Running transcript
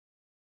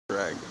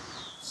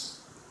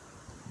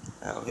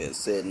Out here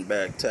sitting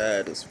back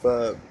tired as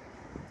fuck.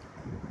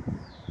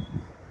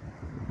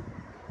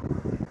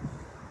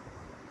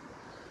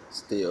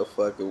 Still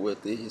fucking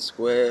with these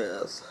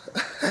squares.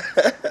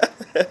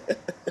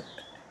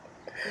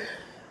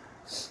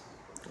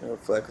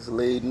 Motherfuckers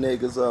lead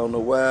niggas on the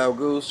wild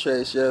goose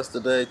chase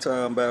yesterday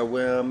talking about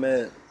where I'm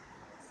at.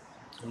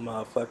 I'm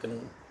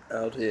motherfucking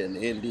out here in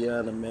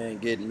Indiana, man,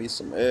 getting me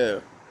some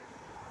air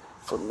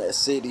from that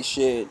city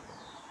shit.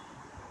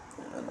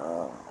 And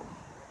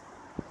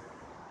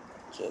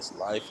just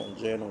life in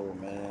general,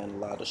 man. A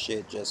lot of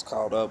shit just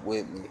caught up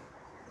with me.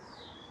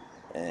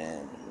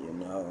 And,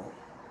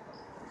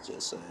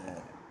 just saying,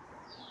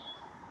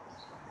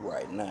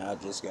 right now I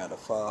just gotta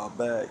fall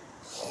back.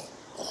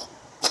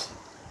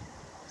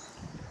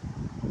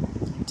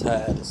 I'm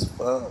tired as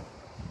fuck.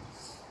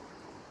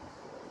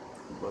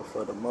 But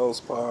for the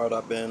most part,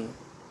 I've been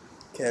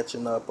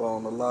catching up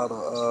on a lot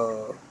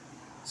of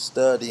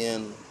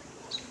studying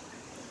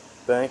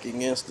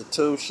banking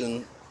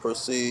institution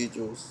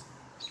procedures,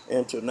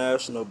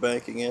 international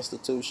banking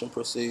institution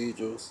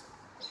procedures,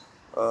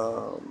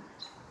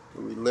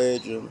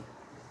 religion,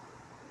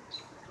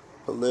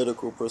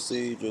 political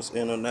procedures,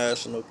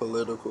 international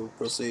political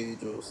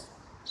procedures.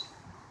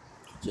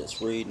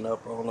 Just reading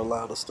up on a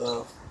lot of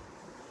stuff,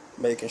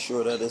 making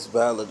sure that it's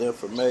valid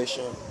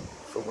information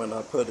for when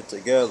I put it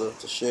together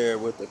to share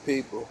with the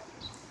people.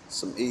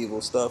 Some evil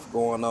stuff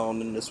going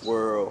on in this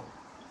world.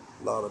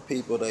 A lot of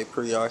people, they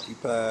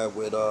preoccupied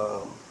with,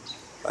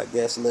 I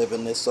guess,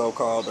 living this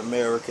so-called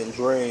American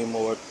dream,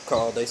 or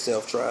call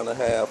themselves trying to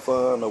have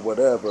fun or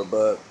whatever,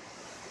 but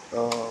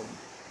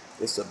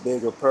it's a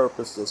bigger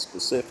purpose, a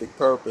specific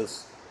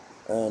purpose,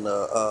 and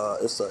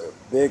it's a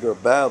bigger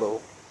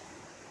battle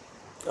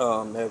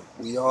that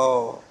we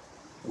all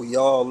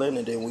in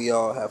it, and we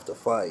all have to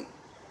fight.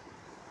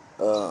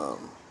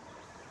 Um,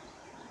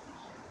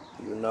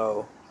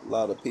 a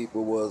lot of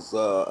people was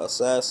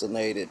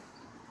assassinated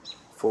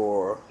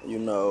for,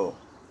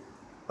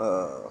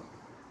 uh,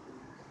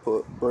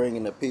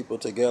 bringing the people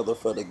together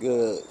for the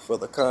good, for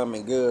the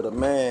common good of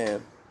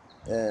man,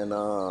 and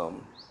I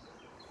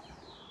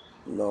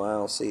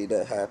don't see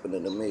that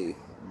happening to me.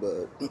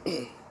 But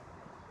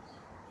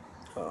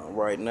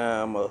right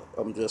now,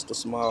 I'm just a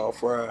small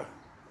fry.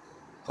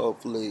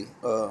 Hopefully,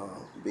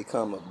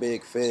 become a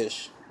big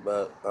fish,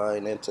 but I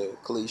ain't into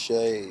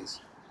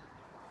cliches.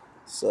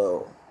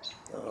 So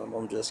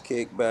I'm just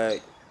kicked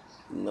back,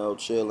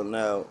 chilling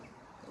out,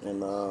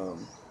 and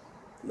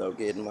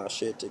getting my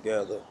shit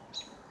together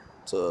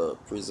to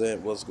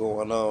present what's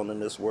going on in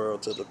this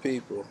world to the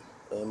people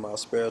in my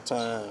spare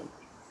time.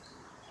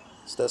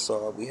 So that's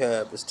all we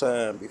have is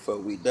time before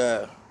we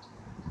die.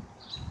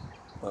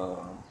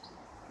 Um,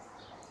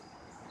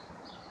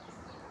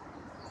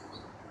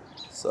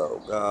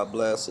 so God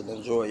bless and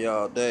enjoy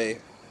y'all day.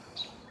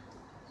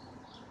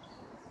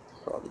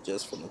 Probably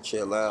just finna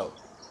chill out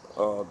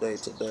all day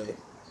today.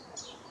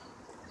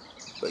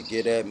 But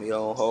get at me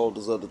on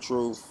Holders of the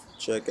Truth.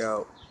 Check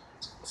out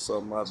some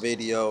of my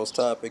videos,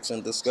 topics,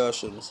 and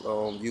discussions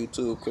on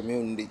YouTube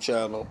community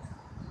channel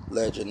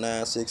Legend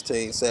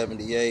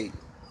 91678.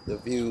 The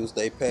views,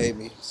 they pay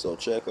me, so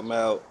check them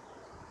out.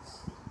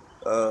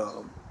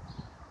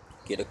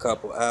 Get a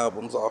couple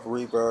albums off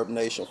Reverb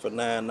Nation for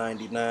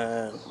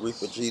 $9.99.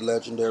 Reaper G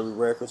Legendary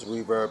Records,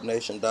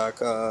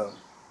 ReverbNation.com.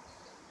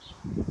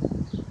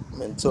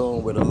 I'm in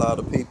tune with a lot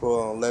of people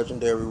on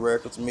Legendary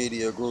Records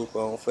Media Group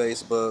on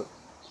Facebook.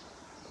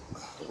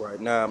 Right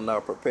now, I'm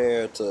not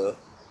prepared to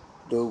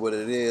do what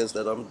it is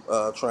that I'm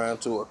trying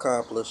to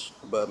accomplish,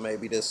 but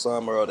maybe this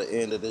summer or the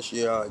end of this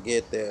year I'll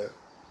get there.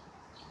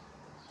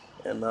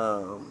 And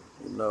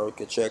you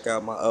can check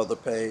out my other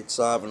page,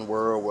 Sovereign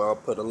World, where I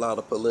put a lot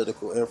of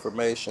political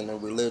information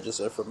and religious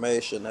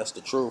information. That's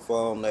the truth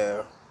on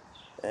there.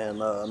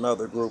 And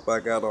another group I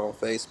got on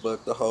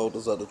Facebook, the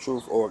Holders of the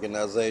Truth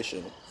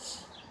Organization,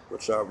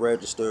 which I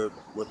registered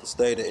with the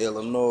state of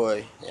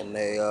Illinois, and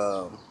they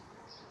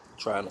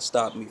trying to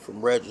stop me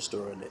from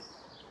registering it.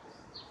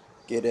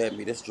 Get at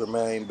me. This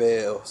Jermaine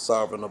Bell,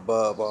 sovereign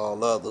above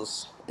all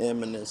others,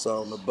 eminence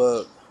on the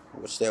buck,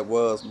 which that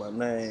was my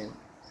name,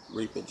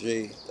 Reaper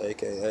G,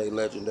 aka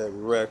Legendary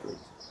Records,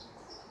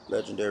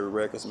 Legendary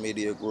Records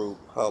Media Group,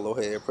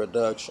 Hollowhead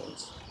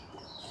Productions.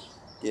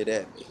 Get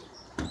at me.